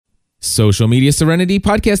Social Media Serenity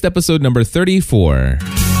podcast episode number 34.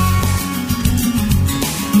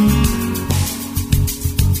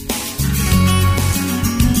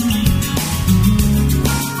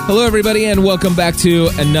 Hello, everybody, and welcome back to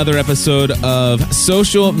another episode of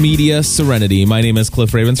Social Media Serenity. My name is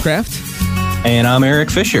Cliff Ravenscraft. And I'm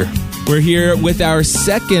Eric Fisher. We're here with our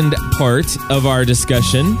second part of our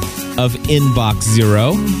discussion of Inbox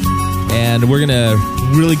Zero. And we're going to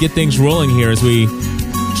really get things rolling here as we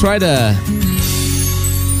try to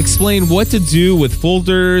explain what to do with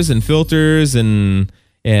folders and filters and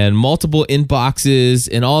multiple inboxes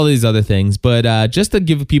and all these other things. But just to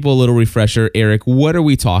give people a little refresher, Eric, what are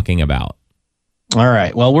we talking about? All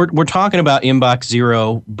right. Well, we're talking about Inbox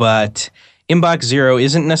Zero, but Inbox Zero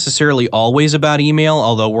isn't necessarily always about email,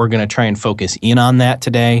 although we're going to try and focus in on that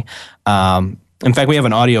today. In fact, we have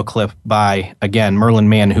an audio clip by, again, Merlin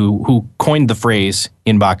Mann, who coined the phrase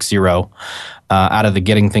Inbox Zero out of the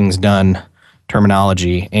Getting Things Done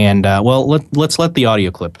terminology. And, let's let the audio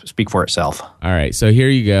clip speak for itself. All right, so here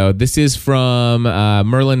you go. This is from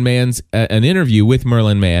Merlin Mann's, an interview with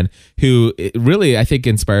Merlin Mann, who really, I think,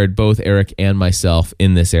 inspired both Eric and myself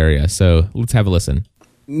in this area. So let's have a listen.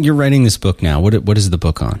 You're writing this book now. What is the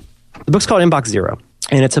book on? The book's called Inbox Zero,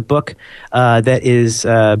 and it's a book that is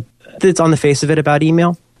that's on the face of it about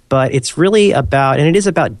email, but it's really about, and it is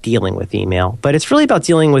about dealing with email, but it's really about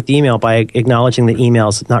dealing with email by acknowledging that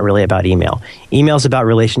email's not really about email. Email's about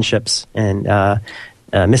relationships and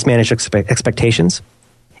mismanaged expectations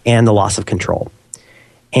and the loss of control.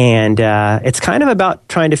 And it's kind of about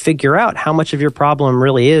trying to figure out how much of your problem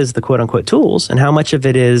really is the quote-unquote tools and how much of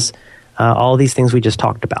it is all these things we just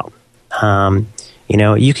talked about.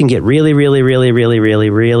 You can get really, really, really, really, really,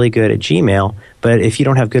 really good at Gmail, but if you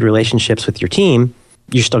don't have good relationships with your team,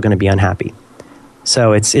 you're still going to be unhappy.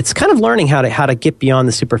 So it's kind of learning how to get beyond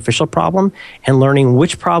the superficial problem and learning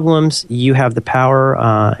which problems you have the power,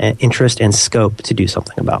 and interest, and scope to do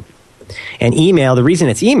something about. And email, the reason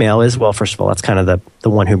it's email is, well, first of all, that's kind of the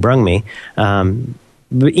one who brung me.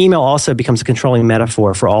 But email also becomes a controlling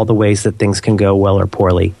metaphor for all the ways that things can go well or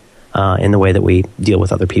poorly in the way that we deal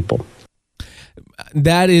with other people.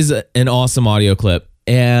 That is an awesome audio clip.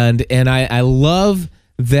 And I love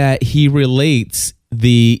that he relates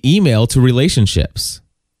the email to relationships.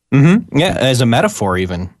 Mm-hmm. Yeah, as a metaphor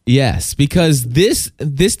even. Yes, because this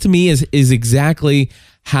to me is exactly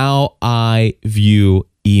how I view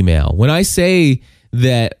email. When I say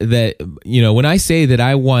that when I say that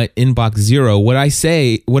I want Inbox Zero, what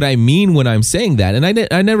I mean when I'm saying that, and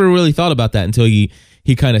I never really thought about that until he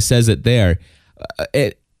kind of says it there.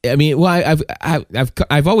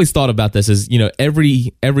 I've always thought about this as,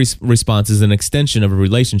 every response is an extension of a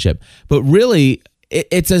relationship, but really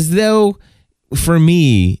it's as though, for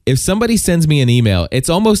me, if somebody sends me an email, it's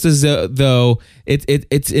almost as though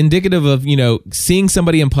it's indicative of, seeing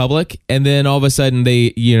somebody in public and then all of a sudden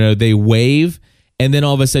they wave and then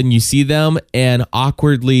all of a sudden you see them and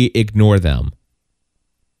awkwardly ignore them.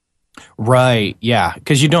 Right, yeah,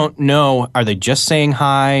 because you don't know, are they just saying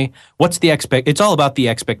hi? What's the it's all about the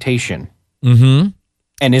expectation. Mm-hmm.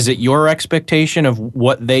 And is it your expectation of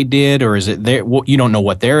what they did, or is it you don't know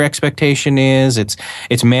what their expectation is?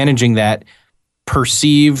 It's managing that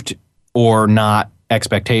perceived or not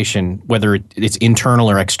expectation, whether it's internal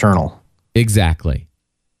or external. Exactly.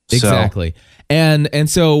 And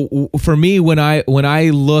so for me, when I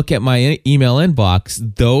look at my email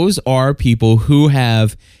inbox, those are people who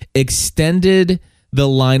have extended the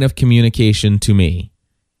line of communication to me.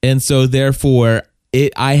 And so therefore,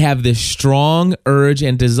 I have this strong urge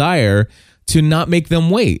and desire to not make them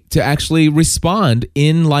wait, to actually respond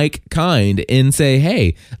in like kind and say,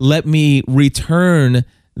 hey, let me return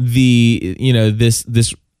this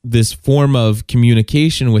form of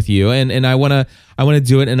communication with you, and I want to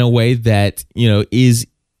do it in a way that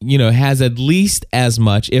has at least as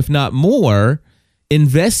much, if not more,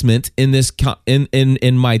 investment in this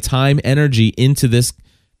in my time, energy into this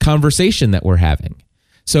conversation that we're having.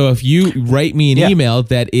 So if you write me an email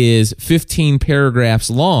that is 15 paragraphs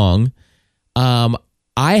long,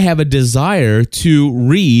 I have a desire to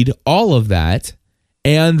read all of that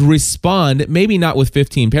and respond, maybe not with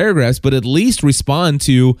 15 paragraphs, but at least respond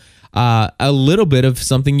to a little bit of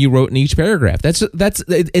something you wrote in each paragraph. It's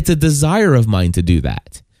a desire of mine to do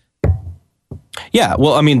that. Yeah,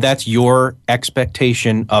 well, I mean, that's your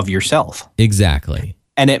expectation of yourself. Exactly.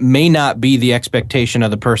 And it may not be the expectation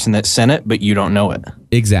of the person that sent it, but you don't know it.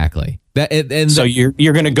 Exactly. So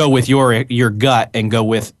you're going to go with your gut and go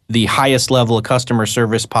with the highest level of customer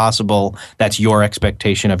service possible. That's your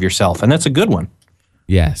expectation of yourself, and that's a good one.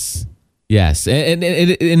 Yes. And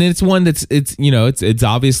it's one that's it's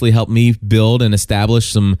obviously helped me build and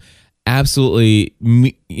establish some absolutely,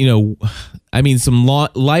 some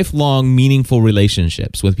lifelong meaningful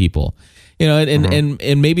relationships with people.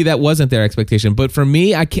 And maybe that wasn't their expectation, but for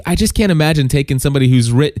me, I just can't imagine taking somebody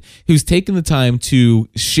who's taken the time to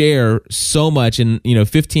share so much in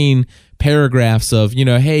 15 paragraphs of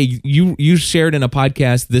hey, you shared in a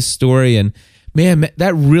podcast this story, and man,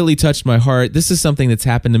 that really touched my heart. This is something that's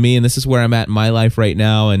happened to me, and this is where I'm at in my life right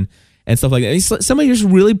now, and stuff like that. Somebody just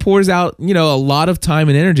really pours out a lot of time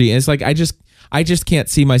and energy, and it's like I just can't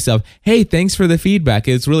see myself. Hey, thanks for the feedback.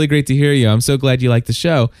 It's really great to hear you. I'm so glad you like the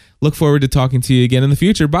show. Look forward to talking to you again in the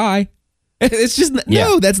future. Bye. It's just,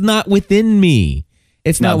 no, that's not within me.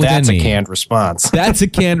 It's not within me. That's a canned response. That's a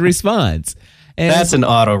canned response. And that's an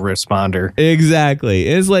autoresponder. Exactly.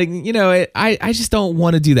 It's like, I just don't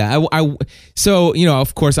want to do that. So,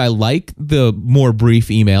 of course, I like the more brief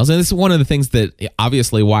emails. And this is one of the things that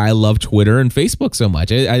obviously why I love Twitter and Facebook so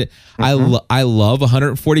much. I love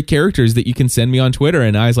 140 characters that you can send me on Twitter.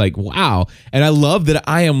 And I was like, wow. And I love that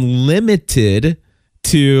I am limited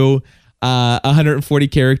to 140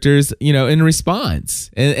 characters, in response.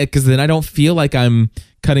 And because then I don't feel like I'm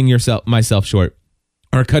cutting myself short.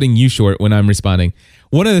 Or cutting you short when I'm responding.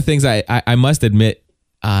 One of the things I must admit,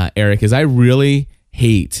 Eric, is I really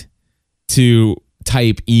hate to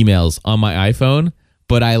type emails on my iPhone,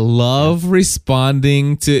 but I love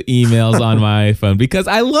responding to emails on my iPhone because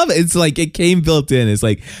I love it. It's like it came built in. It's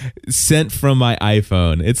like sent from my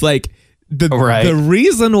iPhone. It's like the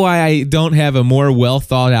reason why I don't have a more well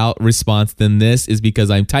thought out response than this is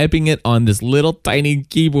because I'm typing it on this little tiny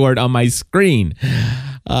keyboard on my screen.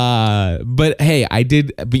 But hey, I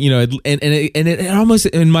did, and it almost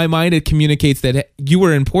in my mind, it communicates that you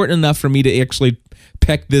were important enough for me to actually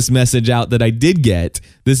peck this message out that I did get,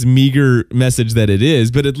 this meager message that it is,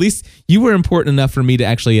 but at least you were important enough for me to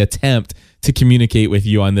actually attempt to communicate with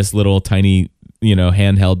you on this little tiny,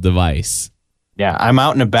 handheld device. Yeah, I'm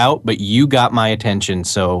out and about, but you got my attention,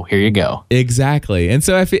 so here you go. Exactly. And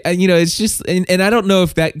so, it's just, and I don't know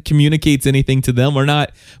if that communicates anything to them or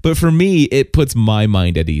not, but for me, it puts my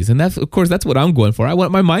mind at ease. And that's what I'm going for. I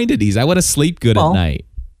want my mind at ease. I want to sleep good at night.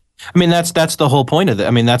 I mean, that's the whole point of it.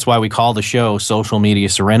 I mean, that's why we call the show Social Media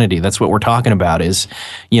Serenity. That's what we're talking about is,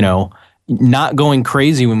 not going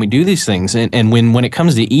crazy when we do these things. And when it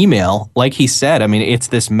comes to email, like he said, I mean, it's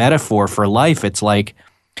this metaphor for life. It's like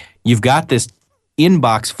you've got this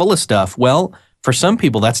inbox full of stuff. Well, for some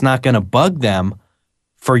people, that's not going to bug them.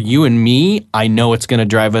 For you and me, I know it's going to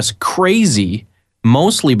drive us crazy,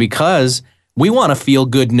 mostly because we want to feel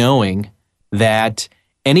good knowing that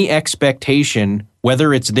any expectation,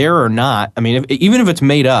 whether it's there or not, I mean, even if it's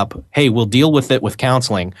made up, hey, we'll deal with it with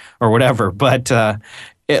counseling or whatever, but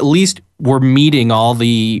at least we're meeting all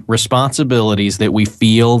the responsibilities that we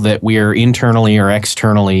feel that we're internally or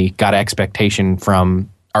externally got expectation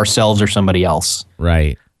from ourselves or somebody else.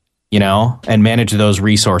 Right. And manage those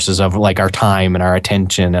resources of like our time and our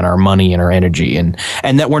attention and our money and our energy and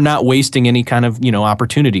that we're not wasting any kind of,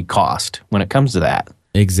 opportunity cost when it comes to that.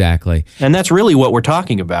 Exactly. And that's really what we're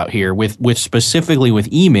talking about here with specifically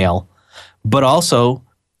with email, but also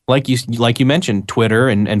like you mentioned, Twitter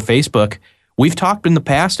and Facebook. We've talked in the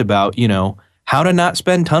past about, how to not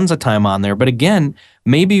spend tons of time on there. But again,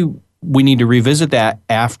 maybe we need to revisit that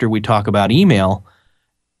after we talk about email,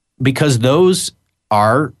 because those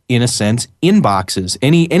are, in a sense, inboxes.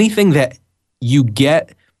 Anything that you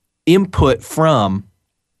get input from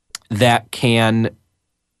that can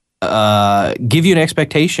give you an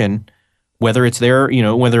expectation, whether it's there,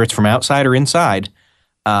 whether it's from outside or inside,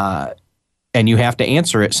 and you have to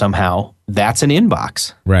answer it somehow, that's an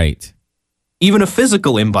inbox. Right. Even a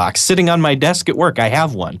physical inbox sitting on my desk at work, I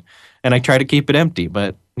have one, and I try to keep it empty,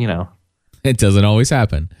 but, It doesn't always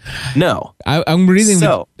happen. No. I'm reading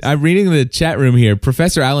the chat room here.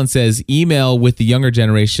 Professor Allen says email with the younger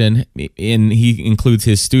generation, and he includes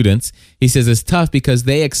his students. He says it's tough because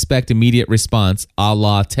they expect immediate response, a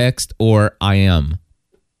la text or I am.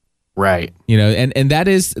 Right. And that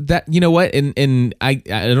is that, what? And I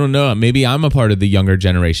don't know, maybe I'm a part of the younger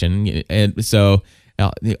generation. And so,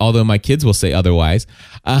 although my kids will say otherwise.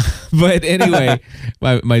 But anyway,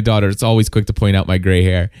 my daughter is always quick to point out my gray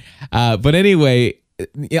hair. But anyway,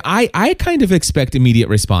 I kind of expect immediate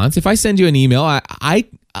response. If I send you an email, I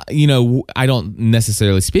don't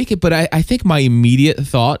necessarily speak it, but I think my immediate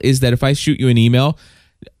thought is that if I shoot you an email,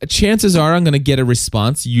 chances are I'm going to get a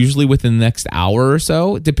response usually within the next hour or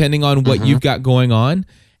so, depending on what you've got going on.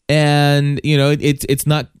 And, it's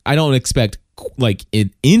not, I don't expect like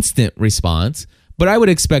an instant response, but I would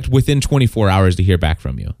expect within 24 hours to hear back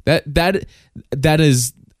from you. That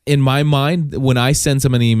is, in my mind, when I send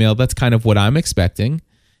someone an email, that's kind of what I'm expecting.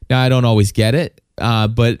 Now, I don't always get it,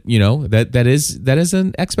 but you know, that is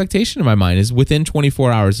an expectation in my mind, is within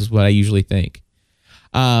 24 hours is what I usually think.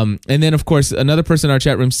 And then, of course, another person in our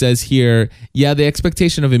chat room says here, yeah, the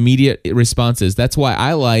expectation of immediate responses. That's why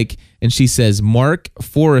I like, and she says, Mark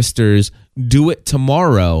Forrester's do it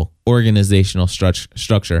tomorrow organizational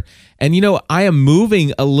structure. And, you know, I am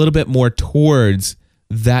moving a little bit more towards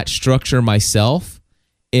that structure myself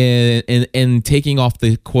and taking off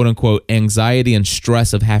the quote unquote anxiety and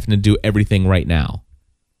stress of having to do everything right now.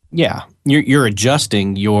 Yeah. You're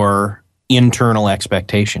adjusting your internal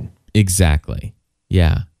expectation. Exactly.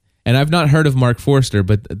 Yeah. And I've not heard of Mark Forrester,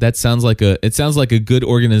 but that sounds like a good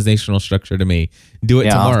organizational structure to me. Do it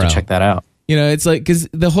tomorrow. I'll have to check that out. You know, it's like, because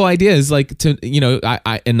the whole idea is like to, you know,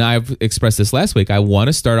 I've expressed this last week. I want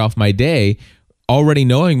to start off my day already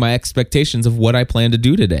knowing my expectations of what I plan to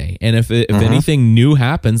do today. And if anything new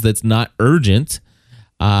happens that's not urgent,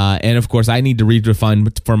 and of course I need to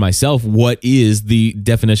redefine for myself what is the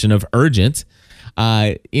definition of urgent,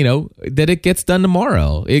 you know, that it gets done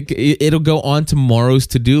tomorrow. It'll go on tomorrow's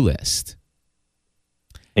to-do list.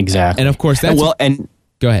 Exactly. And of course that's go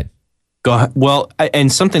ahead. Well,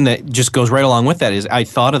 and something that just goes right along with that is I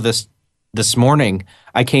thought of this morning.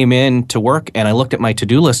 I came in to work and I looked at my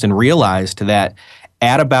to-do list and realized that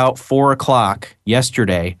at about 4:00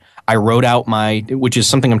 yesterday, I wrote out which is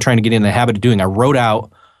something I'm trying to get in the habit of doing. I wrote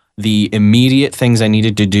out the immediate things I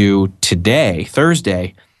needed to do today,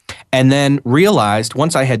 Thursday, and then realized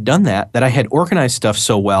once I had done that I had organized stuff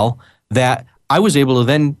so well that I was able to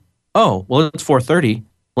then, it's 4:30.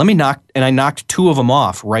 I knocked 2 of them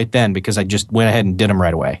off right then because I just went ahead and did them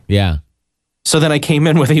right away. Yeah. So then I came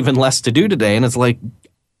in with even less to do today, and it's like,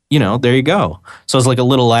 you know, there you go. So it's like a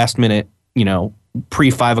little last minute, you know,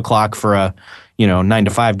 pre 5:00 for a, you know, 9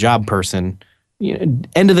 to 5 job person, you know,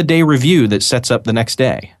 end of the day review that sets up the next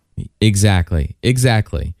day. Exactly.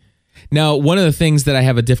 Now, one of the things that I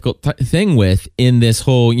have a difficult thing with in this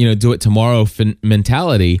whole, you know, do it tomorrow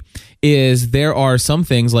mentality is there are some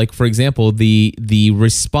things like, for example, the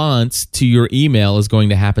response to your email is going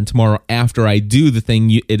to happen tomorrow after I do the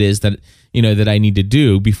thing it is that, you know, that I need to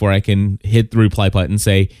do before I can hit the reply button and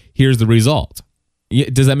say, here's the result.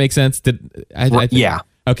 Does that make sense? Yeah.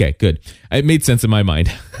 Okay, good. It made sense in my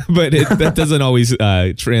mind, but that doesn't always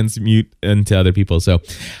transmute into other people. So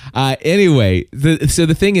anyway,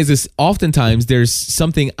 the thing is oftentimes there's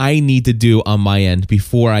something I need to do on my end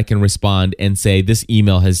before I can respond and say this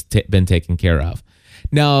email has been taken care of.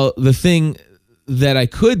 Now, the thing that I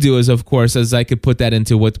could do is, of course, as I could put that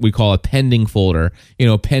into what we call a pending folder, you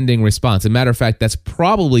know, pending response. As a matter of fact, that's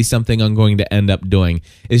probably something I'm going to end up doing,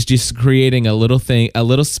 is just creating a little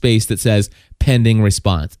space that says pending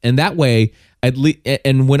response. And that way,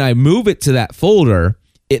 and when I move it to that folder,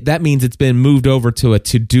 that means it's been moved over to a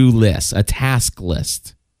to-do list, a task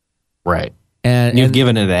list. Right. And you've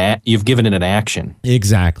given it an action.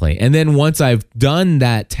 Exactly. And then once I've done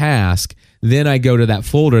that task, then I go to that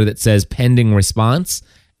folder that says pending response,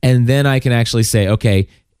 and then I can actually say, okay,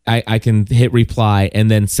 I can hit reply and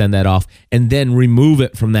then send that off and then remove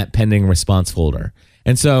it from that pending response folder.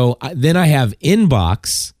 And so then I have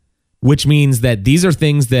inbox, which means that these are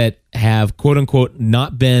things that have quote unquote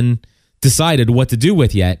not been decided what to do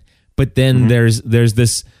with yet. But then there's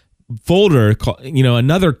this folder, you know,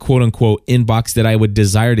 another quote unquote inbox that I would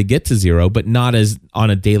desire to get to 0, but not as on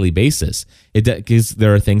a daily basis. Because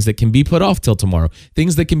there are things that can be put off till tomorrow,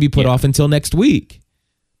 things that can be put off until next week,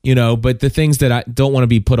 you know, but the things that I don't want to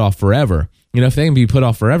be put off forever, you know, if they can be put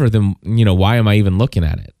off forever, then, you know, why am I even looking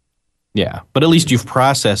at it? Yeah. But at least you've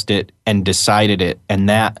processed it and decided it and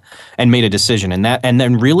made a decision. And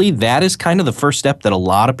then really that is kind of the first step that a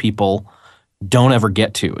lot of people don't ever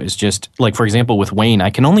get to, is just like, for example, with Wayne, I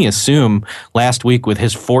can only assume last week with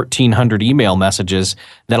his 1,400 email messages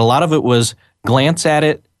that a lot of it was glance at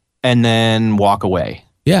it and then walk away.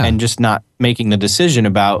 Yeah. And just not making the decision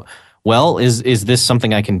about, well, is this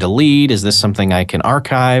something I can delete? Is this something I can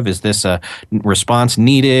archive? Is this a response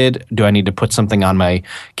needed? Do I need to put something on my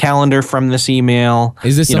calendar from this email?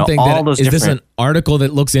 Is this something is this an article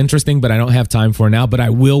that looks interesting, but I don't have time for now, but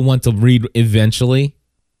I will want to read eventually?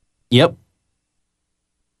 Yep.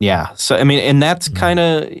 Yeah. So, I mean, and that's kind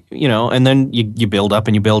of, you know, and then you build up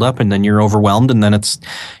and you build up and then you're overwhelmed and then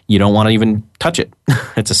you don't want to even touch it.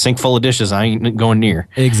 It's a sink full of dishes I ain't going near.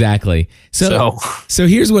 Exactly. So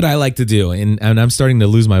here's what I like to do. And I'm starting to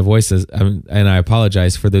lose my voice and I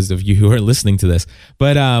apologize for those of you who are listening to this,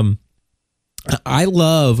 but I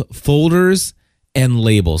love folders and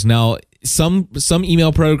labels. Now, some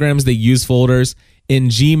email programs, they use folders. In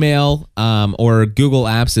Gmail or Google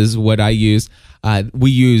Apps is what I use. We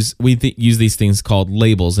use these things called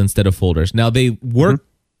labels instead of folders. Now they work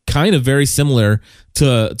kind of very similar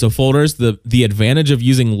to folders. The advantage of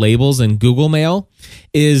using labels in Google Mail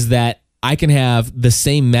is that I can have the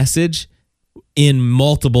same message in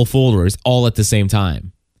multiple folders all at the same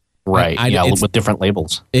time. Right. With different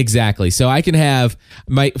labels. Exactly. So I can have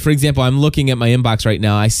for example, I'm looking at my inbox right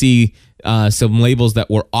now. I see some labels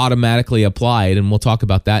that were automatically applied, and we'll talk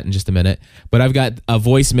about that in just a minute. But I've got a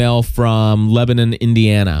voicemail from Lebanon,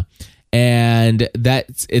 Indiana, and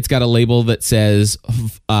it's got a label that says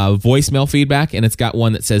voicemail feedback, and it's got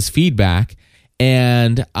one that says feedback.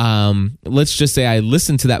 And let's just say I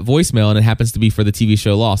listen to that voicemail and it happens to be for the TV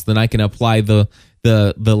show Lost, then I can apply the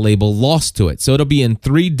label Lost to it. So it'll be in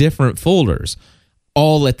 3 different folders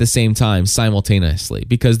all at the same time simultaneously,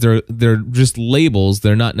 because they're just labels.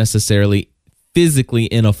 They're not necessarily physically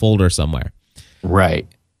in a folder somewhere. Right.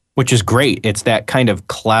 Which is great. It's that kind of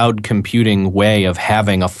cloud computing way of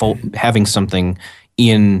having having something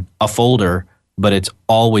in a folder, but it's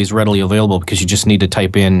always readily available because you just need to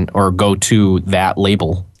type in or go to that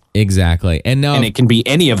label. Exactly. And it can be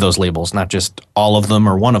any of those labels, not just all of them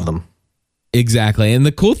or one of them. Exactly. And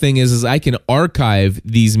the cool thing is I can archive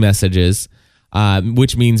these messages,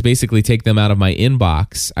 which means basically take them out of my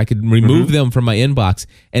inbox. I could remove them from my inbox,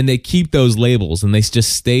 and they keep those labels, and they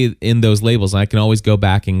just stay in those labels, and I can always go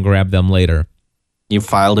back and grab them later. You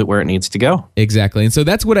filed it where it needs to go. Exactly. And so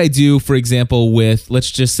that's what I do, for example, with, let's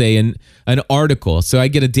just say, an article. So I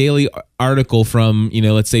get a daily article from,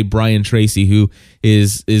 let's say Brian Tracy, who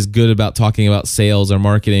is good about talking about sales or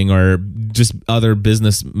marketing or just other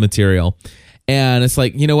business material. And it's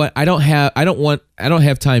like, you know what? I don't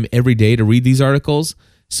have time every day to read these articles.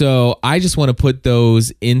 So I just want to put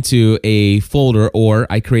those into a folder, or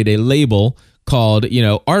I create a label called,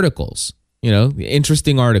 articles,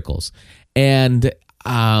 interesting articles. And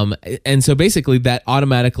so basically that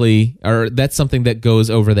automatically, or that's something that goes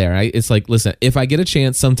over there. It's like, listen, if I get a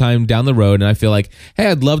chance sometime down the road and I feel like, hey,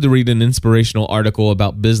 I'd love to read an inspirational article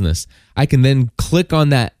about business, I can then click on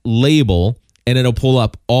that label and it'll pull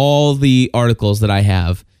up all the articles that I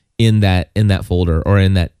have in that folder or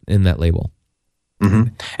in that label.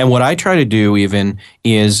 Mm-hmm. And what I try to do even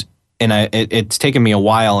is, and it's taken me a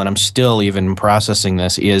while and I'm still even processing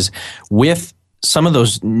this, is with some of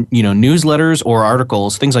those, newsletters or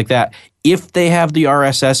articles, things like that, if they have the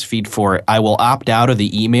RSS feed for it, I will opt out of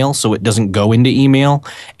the email so it doesn't go into email,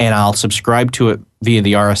 and I'll subscribe to it via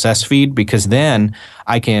the RSS feed, because then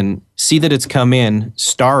I can see that it's come in,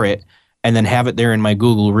 star it, and then have it there in my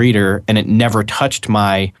Google Reader, and it never touched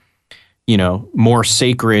my, more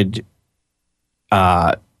sacred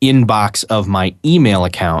inbox of my email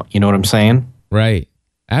account. You know what I'm saying? Right.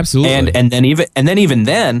 Absolutely. And then even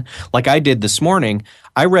then, like I did this morning,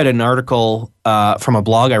 I read an article from a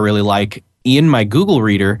blog I really like in my Google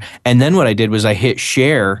Reader, and then what I did was I hit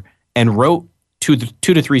share and wrote 2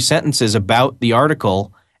 to 3 sentences about the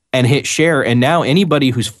article and hit share. And now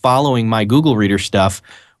anybody who's following my Google Reader stuff,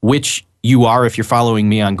 which you are if you're following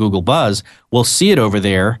me on Google Buzz, will see it over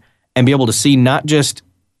there and be able to see not just,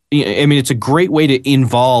 it's a great way to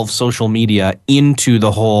involve social media into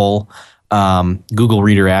the whole Google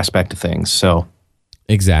Reader aspect of things. So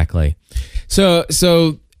exactly. So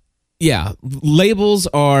yeah, labels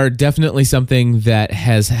are definitely something that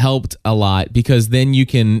has helped a lot, because then you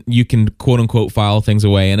can quote unquote file things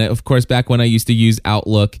away. And of course, back when I used to use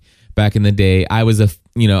Outlook back in the day, I was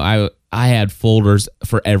I had folders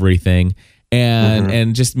for everything,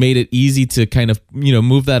 and just made it easy to kind of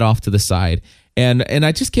move that off to the side. And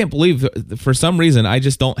I just can't believe, for some reason, I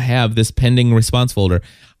just don't have this pending response folder.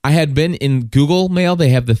 I had been in Google Mail. They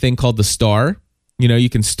have the thing called the star. You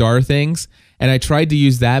can star things. And I tried to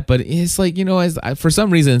use that, but it's like, for some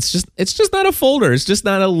reason, it's just not a folder. It's just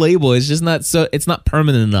not a label. It's just not it's not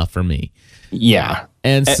permanent enough for me. Yeah.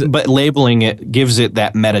 But labeling it gives it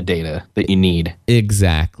that metadata that you need.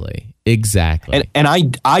 Exactly. And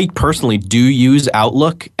I personally do use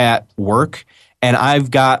Outlook at work. And I've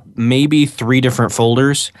got maybe 3 different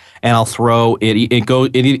folders, and I'll throw it. It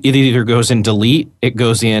either goes in delete, it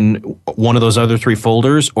goes in one of those other 3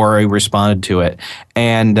 folders, or I responded to it.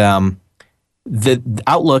 And the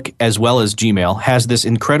Outlook, as well as Gmail, has this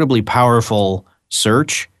incredibly powerful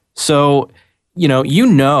search. So well,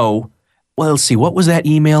 let's see, what was that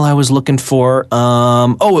email I was looking for?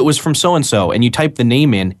 It was from so and so, and you type the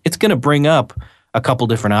name in, it's going to bring up a couple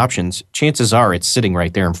different options. Chances are it's sitting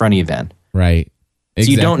right there in front of you then. Right. Exactly.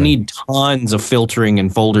 So you don't need tons of filtering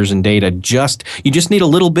and folders and data. You just need a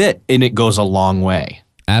little bit, and it goes a long way.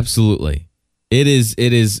 Absolutely. It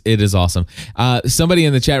is awesome. Somebody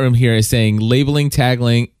in the chat room here is saying labeling and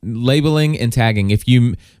tagging. If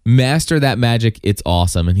you master that magic, it's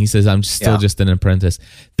awesome. And he says, I'm still just an apprentice.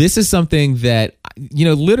 This is something that,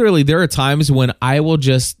 literally there are times when I will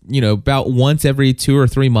just, about once every 2 or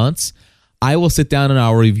 3 months, I will sit down and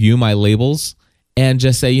I'll review my labels and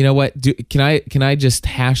just say, you know what, can I just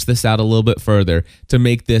hash this out a little bit further to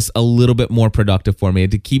make this a little bit more productive for me,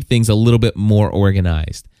 to keep things a little bit more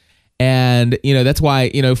organized. And, that's why,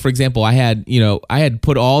 for example, I had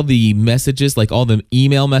put all the messages, like all the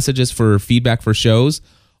email messages for feedback for shows,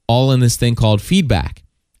 all in this thing called feedback.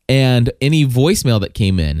 And any voicemail that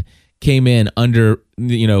came in under,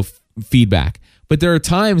 feedback. But there are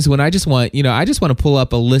times when I just want to pull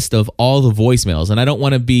up a list of all the voicemails, and I don't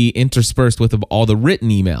want to be interspersed with all the written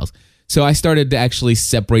emails. So I started to actually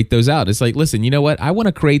separate those out. It's like, listen, you know what? I want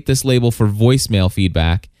to create this label for voicemail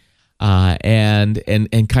feedback. And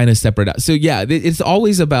kind of separate out. So yeah, it's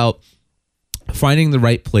always about finding the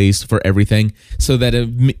right place for everything, so that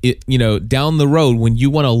down the road when you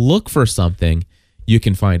want to look for something, you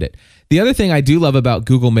can find it. The other thing I do love about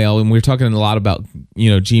Google Mail, and we're talking a lot about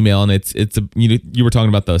Gmail, and you were talking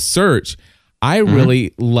about the search. I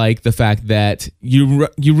really like the fact that you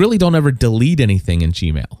really don't ever delete anything in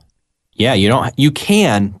Gmail. Yeah, you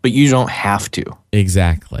can, but you don't have to.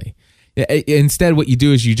 Exactly. Instead, what you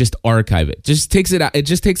do is you just archive it. It just takes it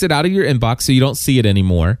out of your inbox, so you don't see it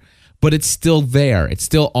anymore. But it's still there. It's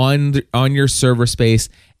still on your server space,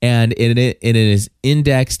 and it is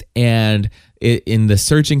indexed, and in the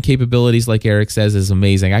searching capabilities, like Eric says, is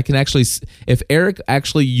amazing. I can actually, if Eric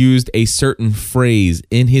actually used a certain phrase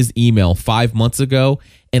in his email 5 months ago,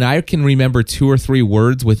 and I can remember 2 or 3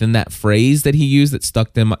 words within that phrase that he used that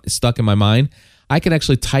stuck in my mind, I can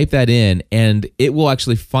actually type that in, and it will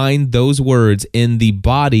actually find those words in the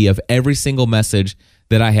body of every single message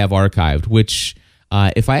that I have archived. Which,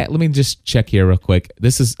 let me just check here real quick.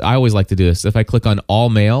 I always like to do this. If I click on all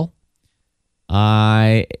mail,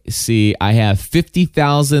 I see I have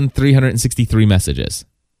 50,363 messages.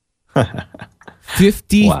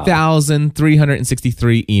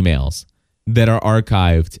 50,363 emails that are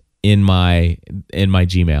archived in my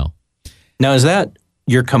Gmail. Now, is that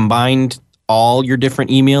your combined all your different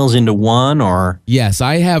emails into one, or? Yes,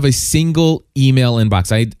 I have a single email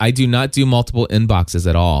inbox. I do not do multiple inboxes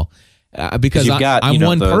at all because I'm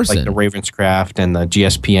one person. Like the Ravenscraft and the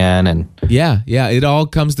GSPN and yeah, it all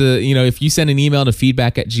comes to if you send an email to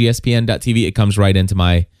feedback@gspn.tv, it comes right into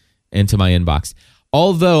my inbox.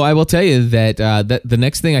 Although I will tell you that that the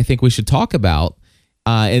next thing I think we should talk about,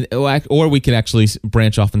 or we can actually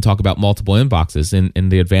branch off and talk about multiple inboxes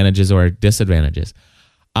and the advantages or disadvantages.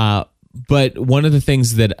 But one of the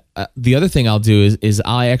things that the other thing I'll do is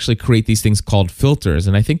I actually create these things called filters,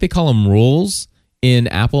 and I think they call them rules in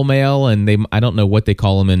Apple Mail, and I don't know what they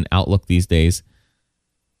call them in Outlook these days.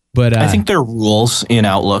 But I think they're rules in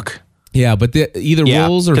Outlook. Yeah, but either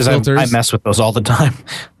rules or filters. I mess with those all the time.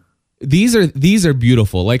 These are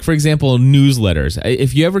beautiful. Like, for example, newsletters.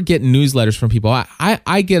 If you ever get newsletters from people,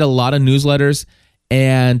 I get a lot of newsletters,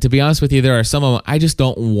 and to be honest with you, there are some of them I just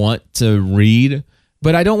don't want to read.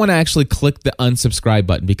 But I don't want to actually click the unsubscribe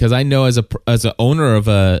button, because I know as a owner of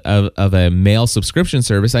a mail subscription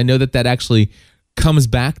service, I know that actually comes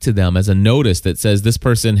back to them as a notice that says this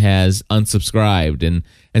person has unsubscribed and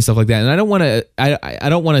stuff like that. And I don't want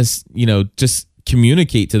to just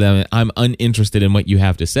communicate to them I'm uninterested in what you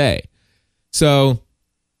have to say. So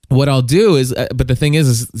what I'll do is, but the thing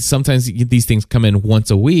is sometimes these things come in once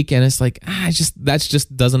a week, and it's like that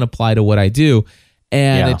just doesn't apply to what I do.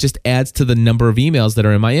 And it just adds to the number of emails that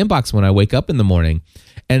are in my inbox when I wake up in the morning.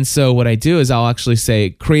 And so what I do is I'll actually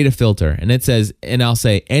say, create a filter. And I'll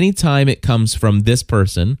say, anytime it comes from this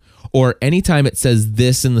person, or anytime it says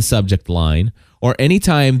this in the subject line, or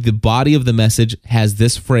anytime the body of the message has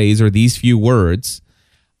this phrase or these few words,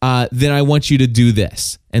 then I want you to do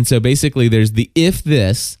this. And so basically there's the if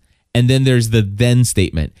this, and then there's the then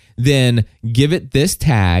statement. Then give it this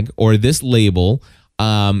tag or this label,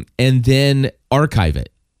 and then archive it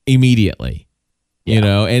immediately. And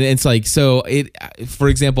it's like, so for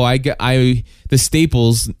example, the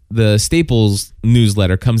Staples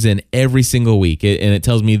newsletter comes in every single week, and it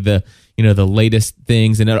tells me the latest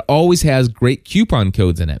things, and it always has great coupon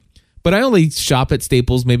codes in it. But I only shop at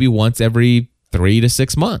Staples maybe once every 3 to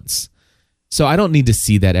 6 months. So I don't need to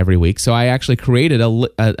see that every week. So I actually created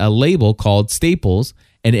a label called Staples,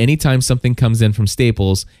 and anytime something comes in from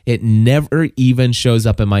Staples, it never even shows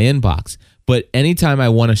up in my inbox. But anytime I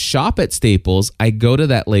want to shop at Staples, I go to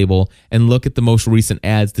that label and look at the most recent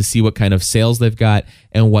ads to see what kind of sales they've got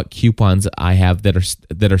and what coupons I have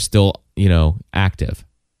that are still, active.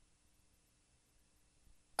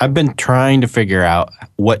 I've been trying to figure out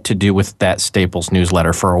what to do with that Staples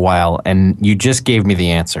newsletter for a while, and you just gave me the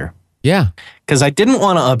answer. Yeah. Because I didn't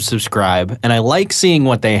want to unsubscribe, and I like seeing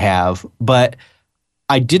what they have, but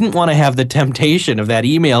I didn't want to have the temptation of that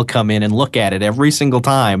email come in and look at it every single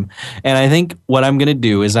time. And I think what I'm going to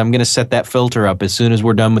do is I'm going to set that filter up as soon as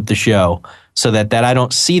we're done with the show so that I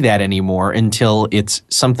don't see that anymore until it's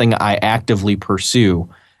something I actively pursue,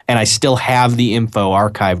 and I still have the info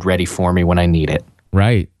archived ready for me when I need it.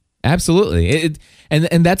 Right. Absolutely.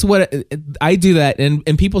 And that's what I do that. And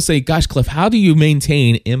people say, gosh, Cliff, how do you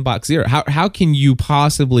maintain inbox zero? How can you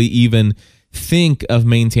possibly even think of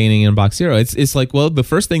maintaining inbox zero? It's like, well, the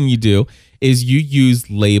first thing you do is you use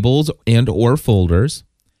labels and or folders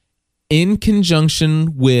in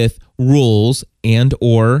conjunction with rules and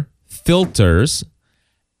or filters.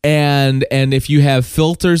 And if you have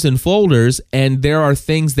filters and folders and there are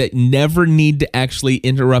things that never need to actually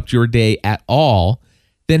interrupt your day at all,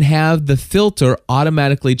 then have the filter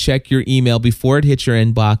automatically check your email before it hits your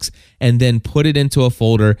inbox and then put it into a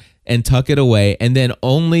folder and tuck it away. And then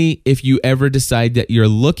only if you ever decide that you're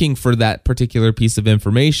looking for that particular piece of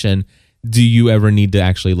information do you ever need to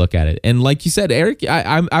actually look at it. And like you said, Eric,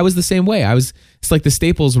 I was the same way. It's like the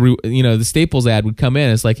Staples, the Staples ad would come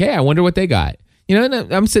in. It's like, hey, I wonder what they got. And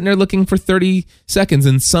I'm sitting there looking for 30 seconds.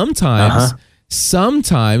 And sometimes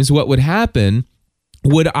what would happen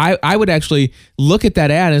I would actually look at that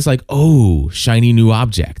ad and it's like, oh, shiny new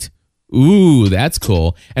object. Ooh, that's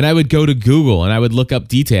cool. And I would go to Google and I would look up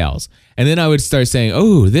details. And then I would start saying,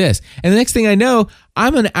 oh, this. And the next thing I know,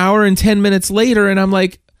 I'm an hour and 10 minutes later and I'm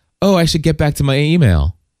like, oh, I should get back to my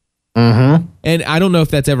email. Mm-hmm. And I don't know if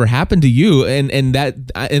that's ever happened to you. And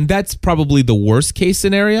that's probably the worst case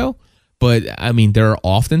scenario. But I mean, there are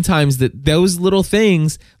often times that those little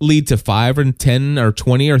things lead to 5 or 10 or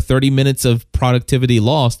 20 or 30 minutes of productivity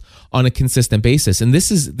lost on a consistent basis. And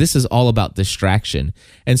this is all about distraction.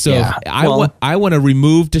 And so I want to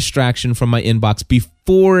remove distraction from my inbox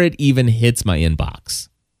before it even hits my inbox.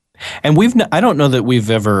 And I don't know that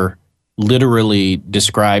we've ever literally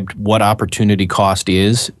described what opportunity cost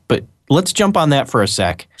is, but let's jump on that for a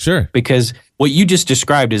sec. Sure. Because what you just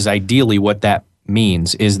described is ideally what that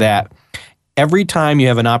means, is that every time you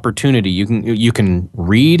have an opportunity, you can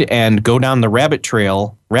read and go down the rabbit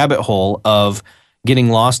hole of getting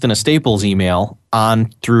lost in a Staples email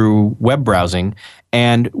on through web browsing.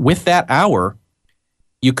 And with that hour,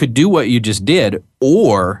 you could do what you just did,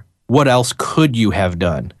 or what else could you have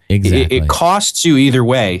done? Exactly. It costs you either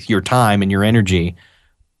way, your time and your energy.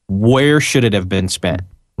 Where should it have been spent?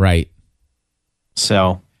 Right.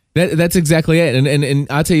 So that's exactly it. And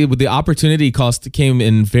I'll tell you, the opportunity cost came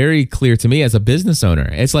in very clear to me as a business owner.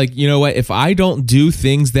 It's like, you know what? If I don't do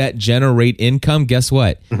things that generate income, guess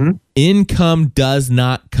what? Mm-hmm. Income does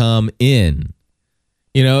not come in.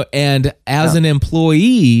 And as an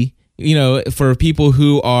employee, for people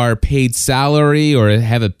who are paid salary or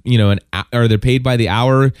have or they're paid by the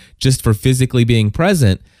hour just for physically being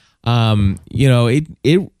present,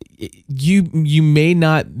 you may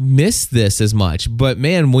not miss this as much, but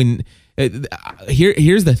man,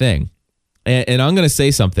 here's the thing, and I'm going to say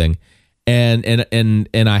something, and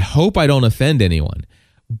I hope I don't offend anyone,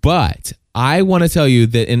 but I want to tell you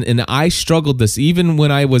that, and I struggled this even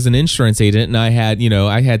when I was an insurance agent, and I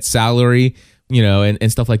had salary,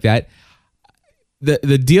 and stuff like that.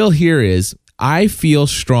 The deal here is, I feel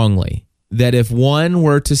strongly that if one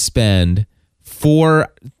were to spend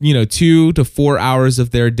 2 to 4 hours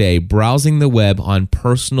of their day browsing the web on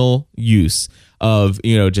personal use of,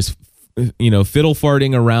 just, fiddle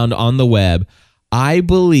farting around on the web, I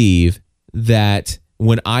believe that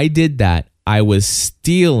when I did that, I was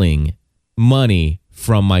stealing money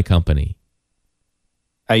from my company.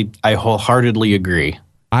 I wholeheartedly agree.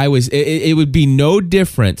 It would be no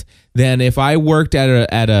different than if I worked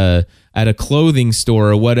at a clothing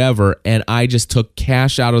store or whatever, and I just took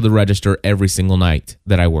cash out of the register every single night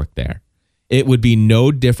that I worked there. It would be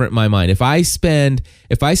no different in my mind. If I spend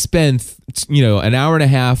an hour and a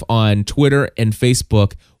half on Twitter and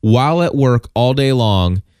Facebook while at work all day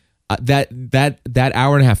long, that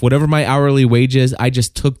hour and a half, whatever my hourly wage is, I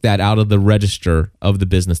just took that out of the register of the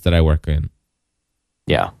business that I work in.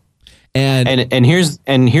 Yeah. And here's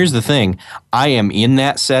the thing. I am in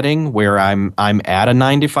that setting where I'm at a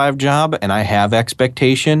 9-to-5 job and I have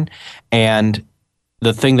expectation. And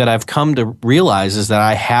the thing that I've come to realize is that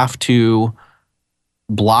I have to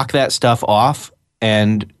block that stuff off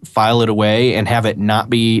and file it away and have it not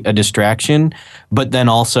be a distraction. But then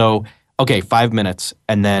also, okay, 5 minutes,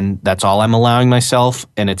 and then that's all I'm allowing myself,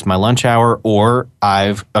 and it's my lunch hour, or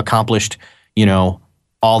I've accomplished,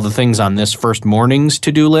 all the things on this first morning's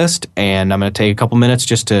to-do list, and I'm going to take a couple minutes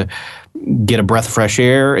just to get a breath of fresh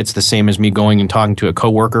air. It's the same as me going and talking to a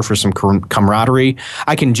coworker for some camaraderie.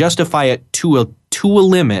 I can justify it to a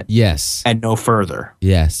limit. Yes. And no further.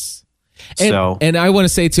 Yes. So, and I want to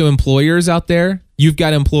say to employers out there, you've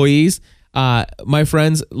got employees. My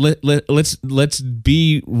friends, let's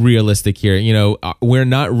be realistic here. You know, we're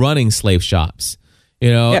not running slave shops.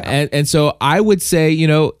 You know, and so I would say, you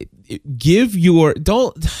know, here's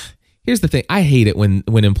the thing. I hate it when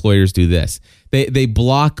employers do this. They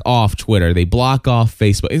block off Twitter. They block off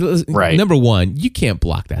Facebook. Right. Number one, you can't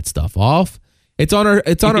block that stuff off. It's on our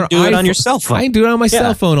do iPhone. it on your cell phone. I can do it on my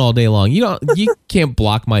cell phone all day long. You can't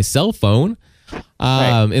block my cell phone.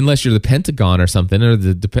 Unless you're the Pentagon or something, or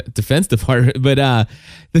the Defense Department. But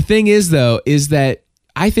the thing is, though, is that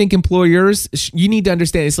I think employers, you need to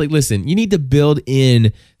understand. It's like, listen, you need to build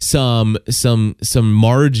in some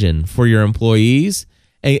margin for your employees,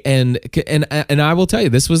 and I will tell you,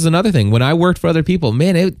 this was another thing when I worked for other people.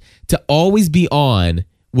 Man, to always be on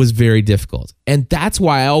was very difficult, and that's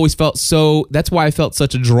why I felt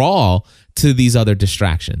such a draw to these other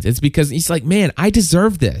distractions. It's because it's like, man, I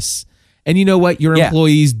deserve this. And you know what? Your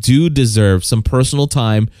employees do deserve some personal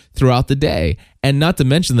time throughout the day. And not to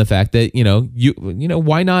mention the fact that, you know,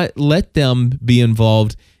 why not let them be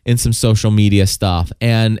involved in some social media stuff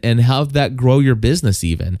and have that grow your business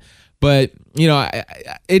even. But, you know,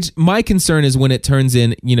 my concern is when it turns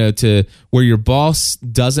in, you know, to where your boss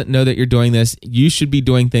doesn't know that you're doing this. You should be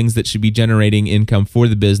doing things that should be generating income for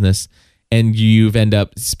the business, and you've end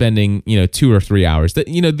up spending, you know, 2 or 3 hours. That,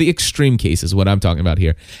 you know, the extreme case is what I'm talking about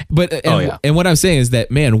here. But and what I'm saying is that,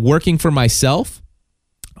 man, working for myself,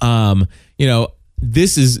 you know,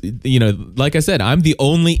 this is, you know, like I said, I'm the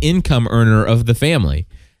only income earner of the family,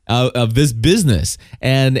 of this business,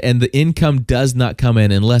 and the income does not come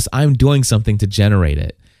in unless I'm doing something to generate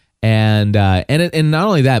it. And not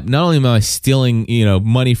only that, not only am I stealing, you know,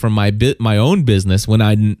 money from my own business when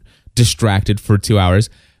I'm distracted for 2 hours.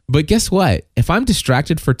 But guess what? If I'm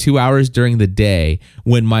distracted for 2 hours during the day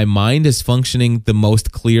when my mind is functioning the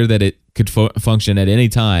most clear that it could function at any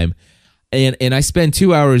time, and I spend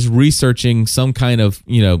 2 hours researching some kind of,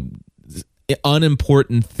 you know,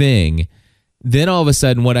 unimportant thing, then all of a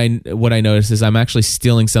sudden what I notice is I'm actually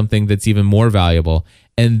stealing something that's even more valuable,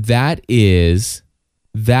 and that is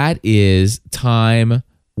time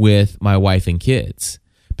with my wife and kids.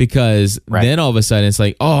 Because then all of a sudden it's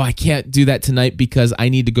like, oh, I can't do that tonight because I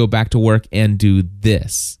need to go back to work and do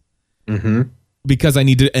this. Mm-hmm. Because I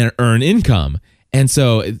need to earn income. And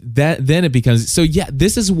so then it becomes,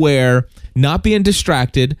 this is where not being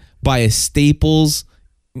distracted by a Staples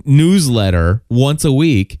newsletter once a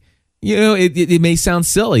week, you know, it may sound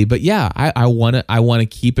silly, but I want to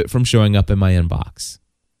keep it from showing up in my inbox.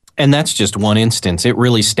 And that's just one instance. It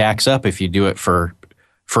really stacks up if you do it for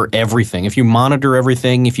everything. If you monitor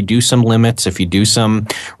everything, if you do some limits, if you do some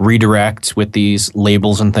redirects with these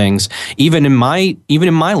labels and things, even in my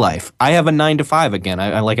life, I have a 9 to 5 again.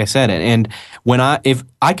 I like I said, and if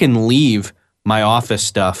I can leave my office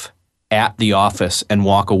stuff at the office and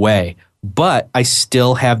walk away, but I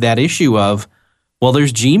still have that issue of, well,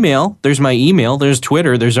 there's Gmail, there's my email, there's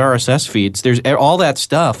Twitter, there's RSS feeds, there's all that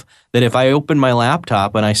stuff that if I open my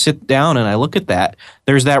laptop and I sit down and I look at that,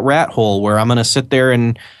 there's that rat hole where I'm going to sit there,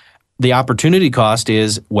 and the opportunity cost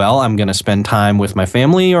is, well, I'm going to spend time with my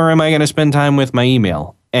family, or am I going to spend time with my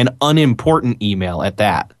email? An unimportant email at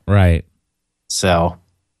that. Right. So.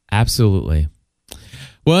 Absolutely.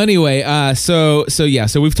 Well, anyway, so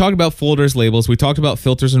we've talked about folders, labels. We talked about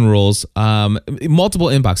filters and rules, multiple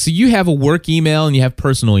inbox. So you have a work email and you have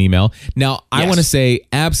personal email. Now, I want to say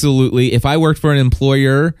absolutely, if I worked for an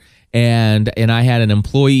employer and I had an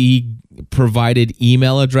employee provided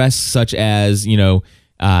email address such as, you know,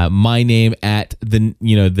 my name at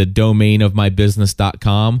the domain of my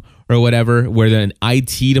business.com or whatever, where an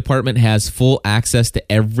IT department has full access to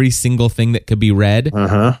every single thing that could be read.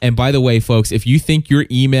 Uh-huh. And by the way, folks, if you think your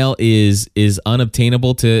email is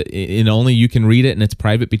unobtainable and only you can read it and it's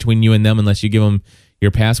private between you and them unless you give them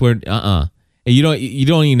your password, you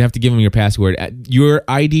don't even have to give them your password. Your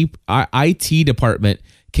IT department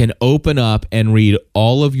can open up and read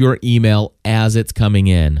all of your email as it's coming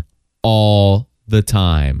in all the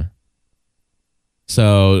time.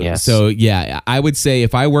 So I would say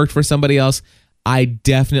if I worked for somebody else, I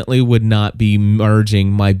definitely would not be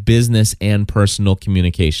merging my business and personal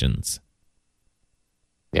communications.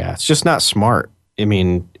 Yeah, it's just not smart. I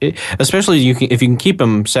mean, especially if you can keep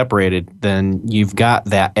them separated, then you've got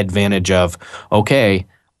that advantage of, okay,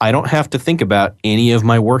 I don't have to think about any of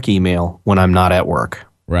my work email when I'm not at work.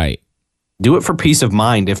 Right. do it for peace of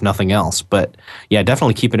mind, if nothing else. But yeah,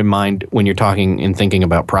 definitely keep it in mind when you're talking and thinking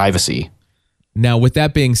about privacy. Now, with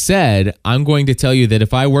that being said, I'm going to tell you that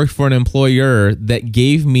if I worked for an employer that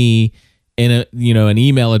gave me an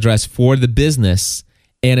email address for the business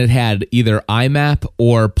and it had either IMAP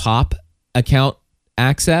or POP account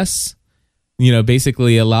access,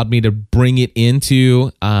 basically allowed me to bring it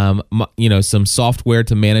into some software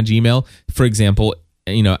to manage email, for example,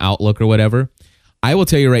 Outlook or whatever. I will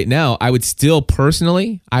tell you right now, I would still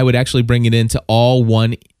personally, I would actually bring it into all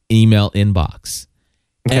one email inbox.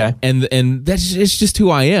 Okay. And that's it's just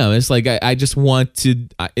who I am. It's like I just want to.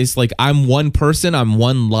 It's like I'm one person. I'm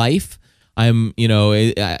one life. I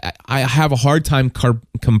have a hard time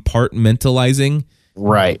compartmentalizing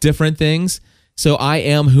different things. So I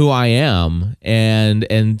am who I am,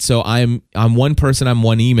 and so I'm one person. I'm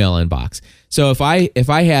one email inbox. So if I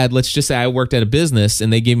had, let's just say I worked at a business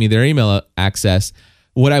and they gave me their email access,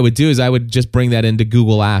 what I would do is I would just bring that into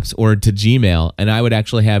Google Apps or to Gmail, and I would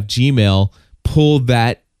actually have Gmail pull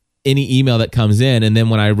that any email that comes in, and then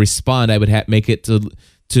when I respond, I would make it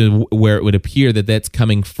to where it would appear that that's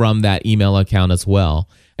coming from that email account as well,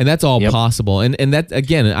 and that's all possible. And that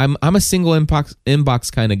again, I'm a single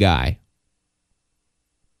inbox kind of guy.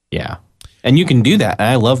 Yeah. And you can do that. And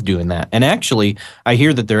I love doing that. And actually, I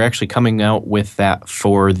hear that they're actually coming out with that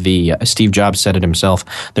for the Steve Jobs said it himself.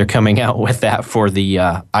 They're coming out with that for the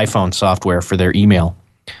iPhone software for their email.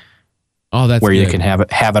 Oh, that's where good. You can have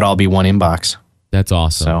it all be one inbox. That's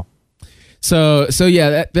awesome. So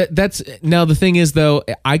yeah, that's now the thing is though,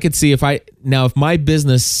 I could see if my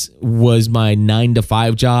business was my 9 to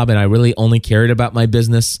 5 job and I really only cared about my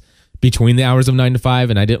business between the hours of 9 to 5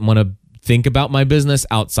 and I didn't want to think about my business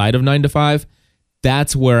outside of 9 to 5,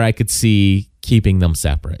 that's where I could see keeping them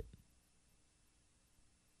separate.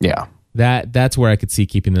 Yeah. That's where I could see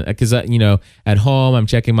keeping them, because at home I'm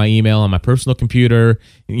checking my email on my personal computer,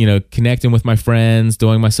 connecting with my friends,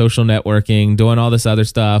 doing my social networking, doing all this other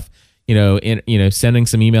stuff, sending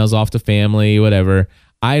some emails off to family, whatever.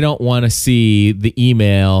 I don't want to see the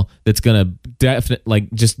email that's gonna definitely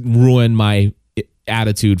just ruin my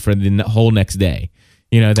attitude for the whole next day.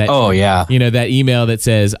 That email that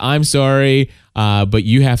says, I'm sorry, but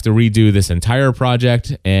you have to redo this entire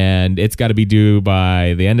project and it's got to be due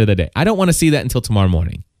by the end of the day. I don't want to see that until tomorrow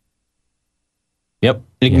morning. Yep.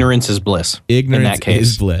 Ignorance is bliss. Ignorance in that case.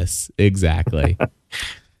 is bliss. Exactly.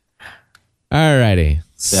 All righty.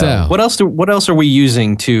 So what else are we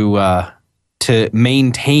using to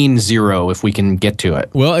maintain zero if we can get to it?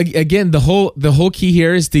 Well, again, the whole key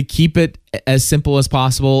here is to keep it as simple as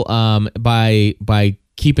possible by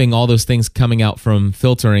keeping all those things coming out from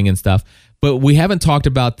filtering and stuff. But we haven't talked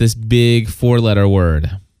about this big 4-letter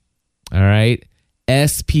word. All right.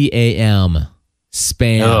 SPAM.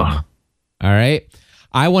 Spam. Ugh. All right.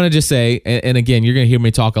 I want to just say, and again, you're going to hear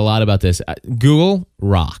me talk a lot about this. Google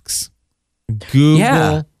rocks.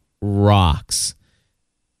 Google rocks.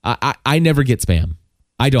 I never get spam.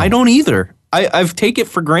 I don't either. I've taken it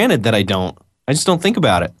for granted that I don't. I just don't think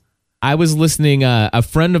about it. I was listening. A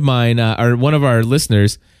friend of mine, or one of our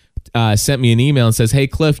listeners, sent me an email and says, "Hey,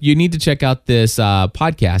 Cliff, you need to check out this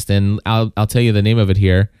podcast." And I'll tell you the name of it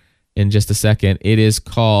here in just a second. It is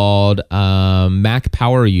called Mac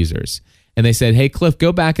Power Users. And they said, "Hey, Cliff,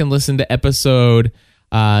 go back and listen to episode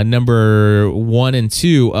number 1 and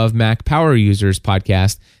 2 of Mac Power Users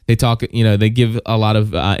podcast. They talk, they give a lot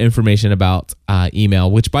of information about email,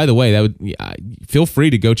 which, by the way, that would feel free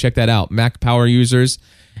to go check that out. Mac Power Users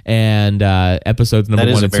and episodes number 1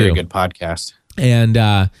 and 2. That is a very good podcast. And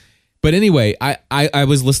but anyway, I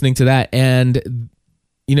was listening to that, and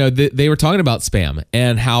they were talking about spam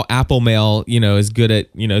and how Apple Mail is good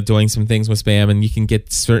at doing some things with spam, and you can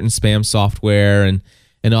get certain spam software and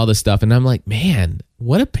all this stuff. And I'm like, man,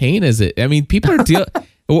 what a pain is it? I mean, people are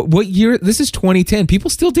what year? This is 2010. People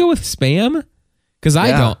still deal with spam? Because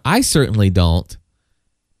I don't. I certainly don't.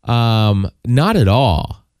 Not at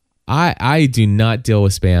all. I do not deal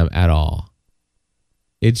with spam at all.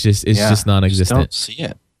 It's just non-existent. Just don't see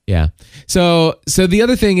it. Yeah. So the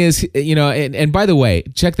other thing is, and by the way,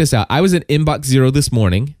 check this out. I was at Inbox Zero this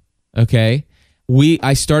morning. Okay.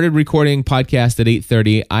 I started recording podcast at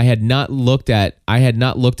 8:30. I had not looked at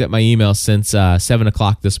my email since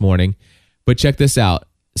 7:00 this morning. But check this out: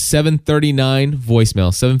 7:39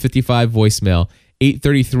 voicemail, 7:55 voicemail,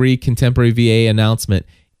 8:33 contemporary VA announcement,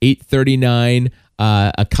 8:39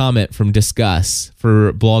 a comment from Discuss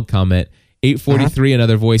for blog comment, 8:43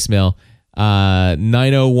 another voicemail,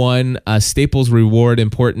 9:01 Staples Reward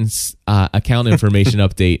Importance account information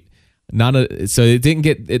update. So it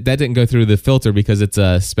didn't go through the filter because it's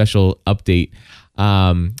a special update.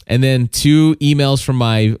 And then 3 emails from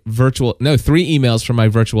my virtual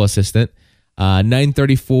assistant.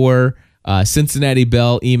 9:34, Cincinnati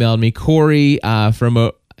Bell emailed me. Corey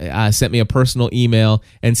sent me a personal email,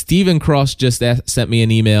 and Stephen Cross just sent me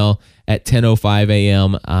an email at 10:05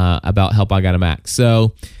 a.m. About help I got a Mac.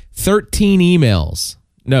 So 13 emails.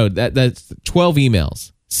 No, that's 12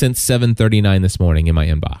 emails since 7:39 this morning in my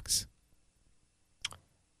inbox.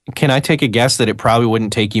 Can I take a guess that it probably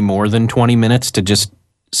wouldn't take you more than 20 minutes to just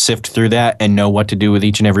sift through that and know what to do with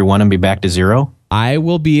each and every one and be back to zero? I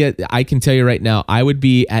can tell you right now, I would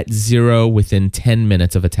be at zero within 10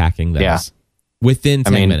 minutes of attacking those. Yeah. Within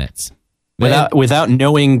 10 minutes. Without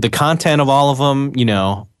knowing the content of all of them,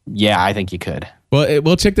 I think you could.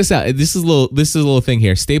 Well, check this out. This is a little thing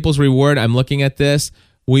here. Staples Reward. I'm looking at this.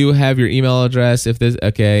 We will have your email address if this.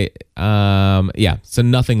 Okay. So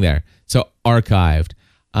nothing there. So archived.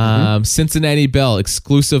 Cincinnati Bell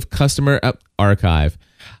exclusive customer archive.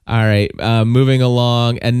 All right. Moving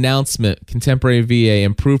along. Announcement. Contemporary VA.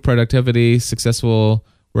 Improve productivity. Successful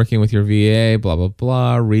working with your VA. Blah blah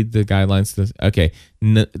blah. Read the guidelines. Okay.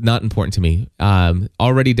 Not important to me.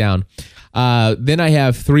 Already down. Then I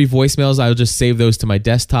have 3 voicemails. I'll just save those to my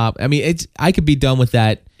desktop. I mean, I could be done with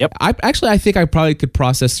that. Yep. I think I probably could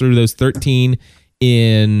process through those 13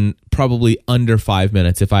 in probably under 5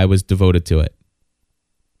 minutes if I was devoted to it.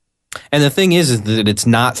 And the thing is that it's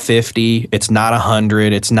not 50, it's not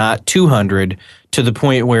 100, it's not 200 to the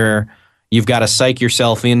point where you've got to psych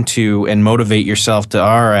yourself into and motivate yourself to,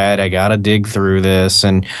 all right, I got to dig through this.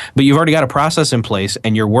 But you've already got a process in place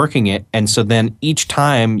and you're working it. And so then each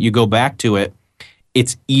time you go back to it,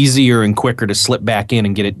 it's easier and quicker to slip back in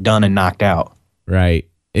and get it done and knocked out. Right.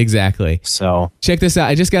 Exactly. So check this out.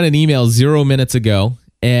 I just got an email 0 minutes ago,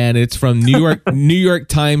 and it's from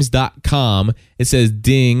NewYorkTimes.com. It says,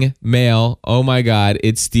 ding, mail. Oh my God,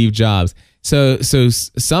 it's Steve Jobs. So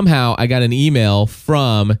somehow I got an email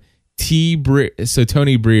from Tony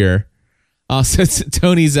Breer. So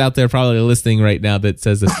Tony's out there probably listening right now that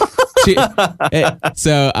says this.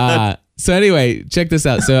 So anyway, check this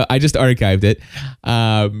out. So I just archived it.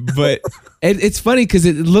 But it's funny because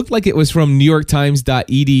it looked like it was from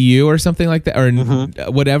NewYorkTimes.edu or something like that, or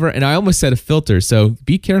whatever. And I almost said a filter. So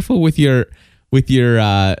be careful with your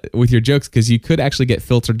jokes, because you could actually get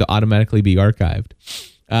filtered to automatically be archived.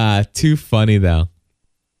 Too funny though.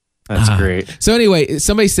 That's great. So anyway,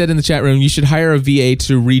 somebody said in the chat room, you should hire a VA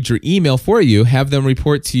to read your email for you, have them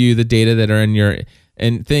report to you the data that are in your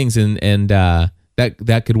things, and that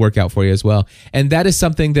could work out for you as well. And that is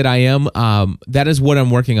something that that is what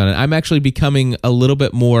I'm working on. And I'm actually becoming a little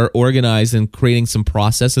bit more organized and creating some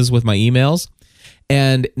processes with my emails.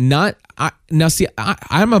 And I'm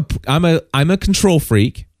a control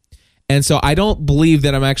freak. And so I don't believe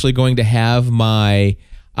that I'm actually going to have my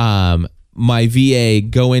VA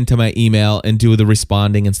go into my email and do the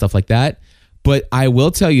responding and stuff like that. But I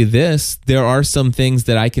will tell you this: there are some things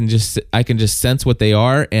that I can just sense what they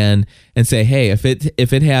are and say, hey, if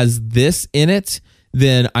it has this in it,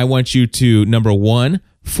 then I want you to, number 1,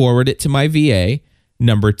 forward it to my VA.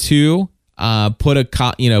 Number 2,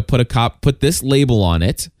 put this label on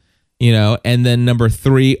it, and then number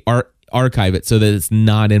 3, archive it so that it's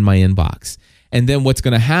not in my inbox. And then what's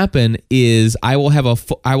going to happen is I will have a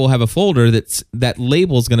folder that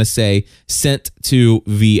label is going to say sent to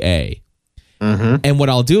VA. And what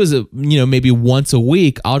I'll do is, maybe once a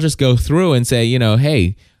week, I'll just go through and say,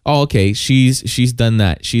 hey, okay, she's done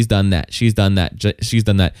that. She's done that. She's done that. She's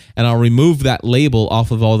done that. And I'll remove that label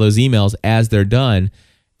off of all those emails as they're done.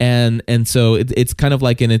 And so it's kind of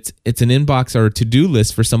like it's an inbox or a to-do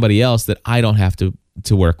list for somebody else that I don't have to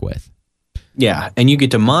work with. Yeah, and you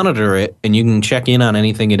get to monitor it, and you can check in on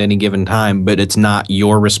anything at any given time, but it's not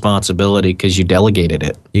your responsibility because you delegated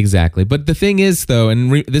it. Exactly. But the thing is, though,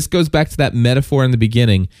 and this goes back to that metaphor in the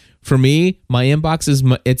beginning. For me, my inbox is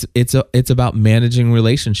it's about managing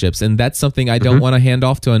relationships, and that's something I don't want to hand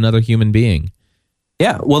off to another human being.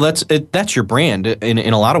 Yeah, well, that's your brand in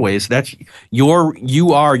a lot of ways.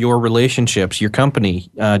 You are your relationships. Your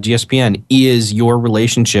company, GSPN, is your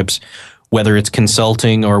relationships, whether it's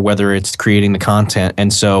consulting or whether it's creating the content.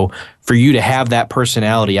 And so for you to have that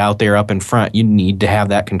personality out there up in front, you need to have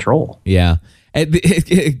that control. Yeah.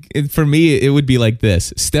 For me, it would be like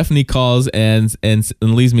this. Stephanie calls and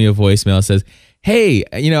leaves me a voicemail, says, hey,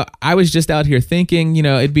 I was just out here thinking,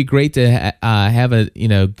 it'd be great to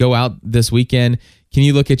go out this weekend. Can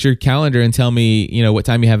you look at your calendar and tell me, what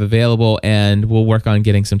time you have available, and we'll work on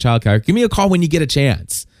getting some childcare. Give me a call when you get a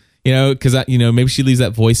chance. Because maybe she leaves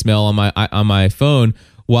that voicemail on my phone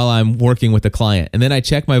while I'm working with the client, and then I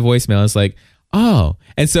check my voicemail. It's like, oh,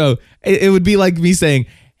 and so it would be like me saying,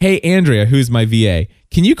 hey, Andrea, who's my VA,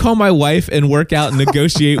 can you call my wife and work out and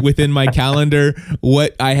negotiate within my calendar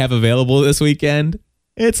what I have available this weekend?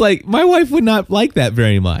 It's like, my wife would not like that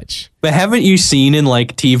very much. But haven't you seen in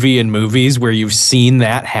like TV and movies where you've seen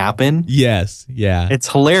that happen? Yes. Yeah.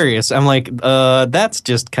 It's hilarious. I'm like, that's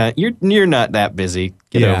just you're not that busy.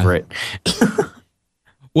 Get over it.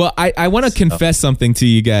 Well, I want to confess something to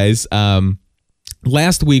you guys.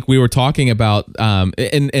 Last week we were talking about,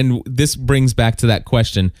 and this brings back to that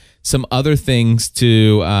question, some other things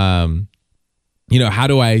to, how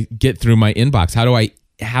do I get through my inbox? How do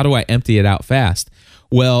I empty it out fast?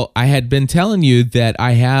 Well, I had been telling you that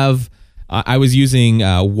I was using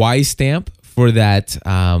YStamp for that,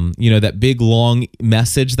 that big long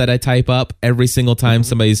message that I type up every single time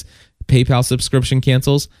somebody's PayPal subscription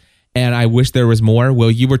cancels. And I wish there was more.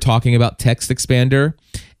 Well, you were talking about Text Expander,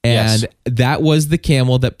 and that was the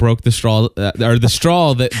camel that broke the straw, or the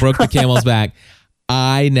straw that broke the camel's back.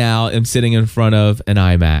 I now am sitting in front of an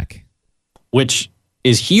iMac, which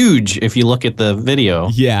is huge if you look at the video.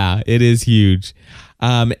 Yeah, it is huge.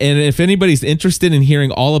 And if anybody's interested in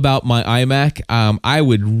hearing all about my iMac, I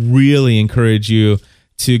would really encourage you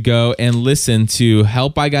to go and listen to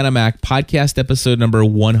Help I Got a Mac podcast episode number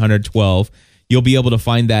 112. You'll be able to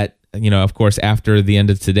find that, of course, after the end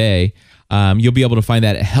of today. You'll be able to find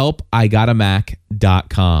that at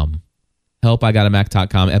helpigotamac.com.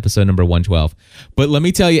 Helpigotamac.com, episode number 112. But let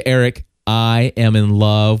me tell you, Eric, I am in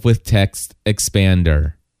love with Text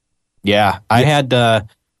Expander. Yeah, I had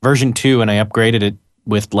version 2 and I upgraded it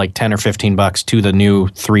with like 10 or 15 bucks to the new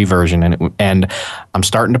 3 version, and I'm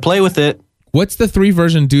starting to play with it. What's the 3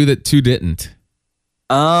 version do that 2 didn't?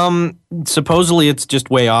 Supposedly it's just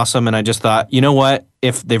way awesome, and I just thought, you know what?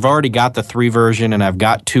 If they've already got the 3 version and I've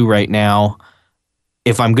got 2 right now,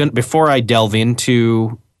 before I delve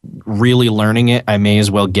into really learning it, I may as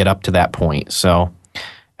well get up to that point. So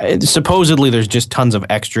supposedly there's just tons of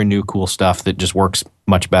extra new cool stuff that just works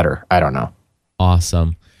much better. I don't know.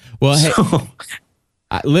 Awesome. Well, hey,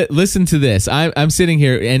 listen to this. I'm sitting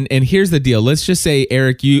here, and here's the deal. Let's just say,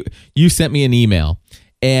 Eric, you sent me an email,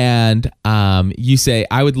 and you say,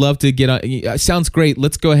 I would love to get on. Sounds great.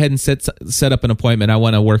 Let's go ahead and set up an appointment. I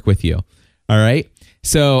want to work with you. All right.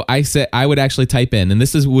 So I said I would actually type in, and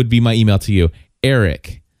would be my email to you,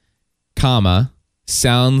 Eric,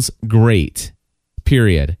 sounds great.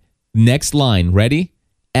 Period. Next line. Ready?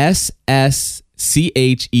 SSCHED.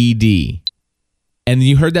 And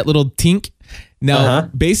you heard that little tink? Now,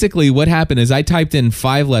 basically what happened is I typed in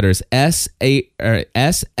 5 letters, SSCHED.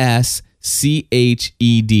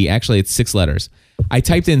 Actually, it's 6 letters. I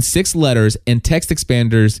typed in 6 letters, and Text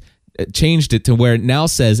Expanders changed it to where it now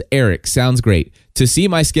says, Eric, sounds great. To see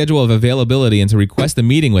my schedule of availability and to request a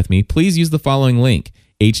meeting with me, please use the following link,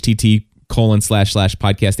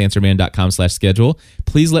 http://podcastanswerman.com/schedule.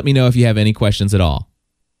 Please let me know if you have any questions at all.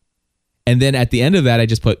 And then at the end of that, I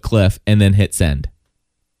just put Cliff and then hit send.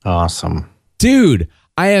 Awesome. Dude,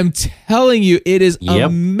 I am telling you, it is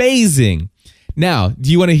amazing. Now,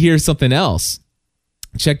 do you want to hear something else?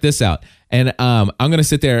 Check this out. And I'm going to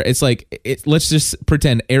sit there. It's like, let's just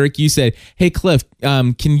pretend, Eric, you said, hey, Cliff,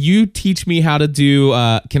 can you teach me how to do,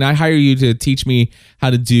 can I hire you to teach me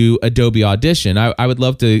how to do Adobe Audition? I would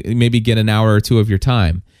love to maybe get an hour or 2 of your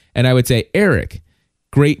time. And I would say, Eric,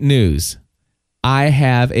 great news. I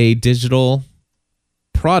have a digital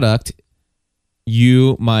product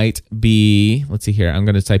you might be, let's see here, I'm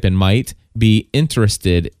going to type in might be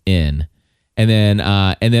interested in. And then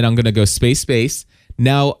I'm going to go space.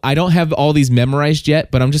 Now, I don't have all these memorized yet,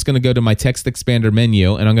 but I'm just going to go to my Text Expander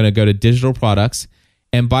menu, and I'm going to go to digital products.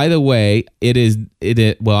 And by the way, it is,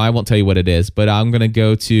 well, I won't tell you what it is, but I'm just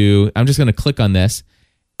going to click on this.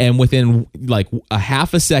 And within like a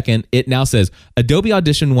half a second, it now says Adobe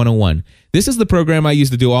Audition 101. This is the program I use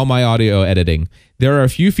to do all my audio editing. There are a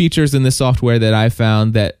few features in this software that I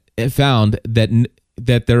found that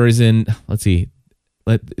there is in, let's see,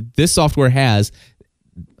 this software has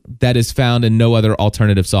that is found in no other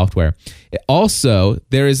alternative software. Also,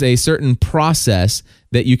 there is a certain process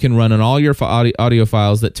that you can run on all your audio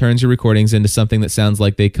files that turns your recordings into something that sounds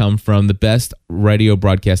like they come from the best radio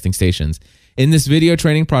broadcasting stations. In this video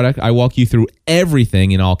training product, I walk you through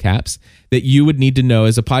everything in all caps that you would need to know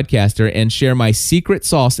as a podcaster and share my secret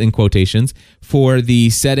sauce in quotations for the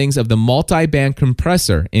settings of the multi-band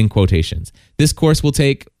compressor in quotations. This course will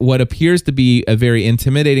take what appears to be a very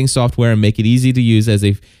intimidating software and make it easy to use as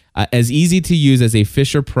easy to use as a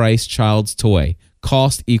Fisher-Price child's toy.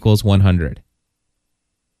 Cost equals $100.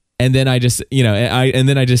 And then I just,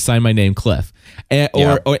 sign my name, Cliff, and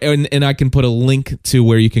I can put a link to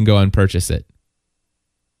where you can go and purchase it.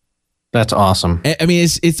 That's awesome. I mean,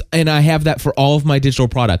 it's and I have that for all of my digital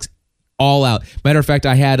products, all out. Matter of fact,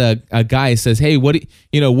 I had a guy says, "Hey, what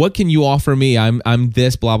can you offer me? I'm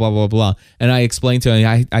this blah blah blah blah," and I explained to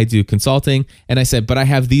him I do consulting, and I said, "But I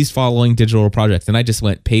have these following digital projects," and I just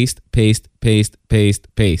went paste, paste, paste,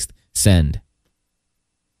 paste, paste, send.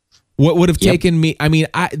 What would have taken me? I mean,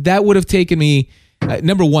 that would have taken me.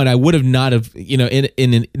 Number one, I would have not have, in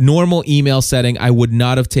a normal email setting, I would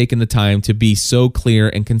not have taken the time to be so clear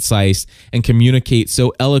and concise and communicate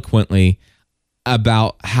so eloquently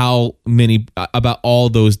about about all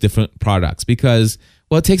those different products because,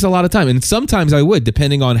 well, it takes a lot of time. And sometimes I would,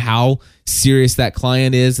 depending on how serious that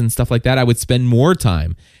client is and stuff like that, I would spend more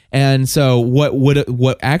time. And so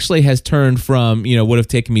what actually has turned from, would have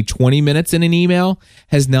taken me 20 minutes in an email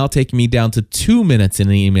has now taken me down to 2 minutes in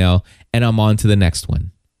an email, and I'm on to the next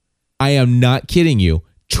one. I am not kidding you.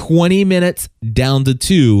 20 minutes down to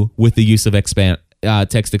 2 with the use of text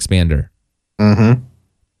expander. Mm-hmm.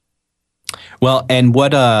 Well, and what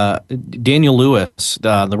Daniel Lewis,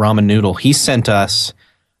 the ramen noodle, he sent us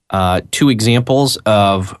 2 examples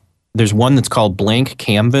of, there's one that's called Blank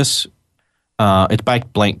Canvas. It's by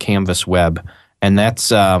Blank Canvas Web, and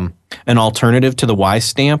that's an alternative to the Y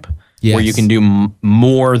stamp, where you can do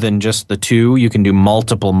more than just the 2. You can do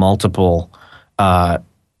multiple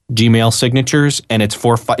Gmail signatures, and it's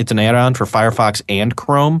an add-on for Firefox and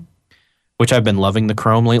Chrome, which I've been loving the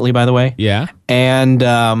Chrome lately, by the way. Yeah.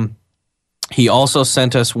 And he also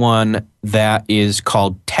sent us one that is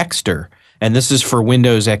called Texter, and this is for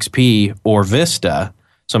Windows XP or Vista.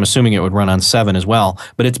 So I'm assuming it would run on 7 as well.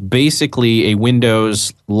 But it's basically a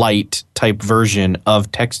Windows Lite type version of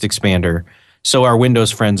Text Expander. So our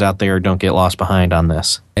Windows friends out there don't get lost behind on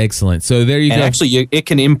this. Excellent. So there you go. And actually, it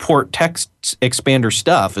can import Text Expander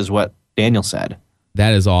stuff, is what Daniel said.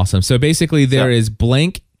 That is awesome. So basically, there is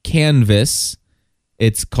Blank Canvas.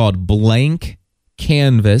 It's called Blank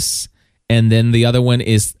Canvas. And then the other one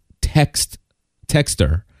is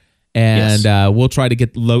Texter. And we'll try to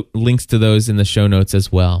get links to those in the show notes as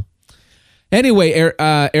well. Anyway,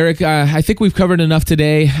 Eric, I think we've covered enough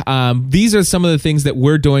today. These are some of the things that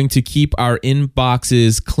we're doing to keep our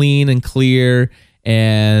inboxes clean and clear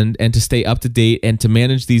and to stay up to date and to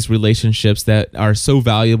manage these relationships that are so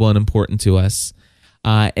valuable and important to us.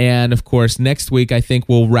 And of course, next week, I think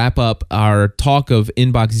we'll wrap up our talk of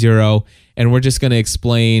Inbox Zero, and we're just going to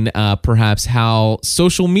explain perhaps how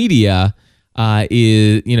social media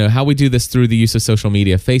is, how we do this through the use of social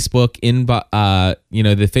media. Facebook, the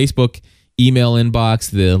Facebook email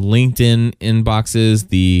inbox, the LinkedIn inboxes,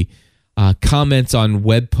 the comments on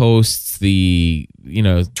web posts, the,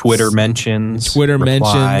 Twitter mentions,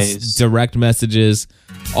 replies, direct messages,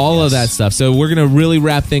 all of that stuff. So we're going to really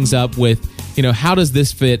wrap things up with, how does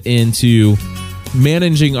this fit into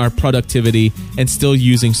managing our productivity and still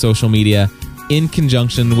using social media in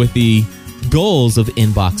conjunction with the goals of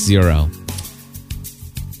Inbox Zero.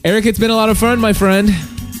 Eric, it's been a lot of fun, my friend.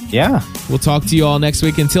 Yeah. We'll talk to you all next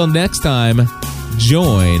week. Until next time,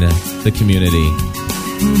 join the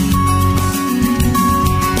community.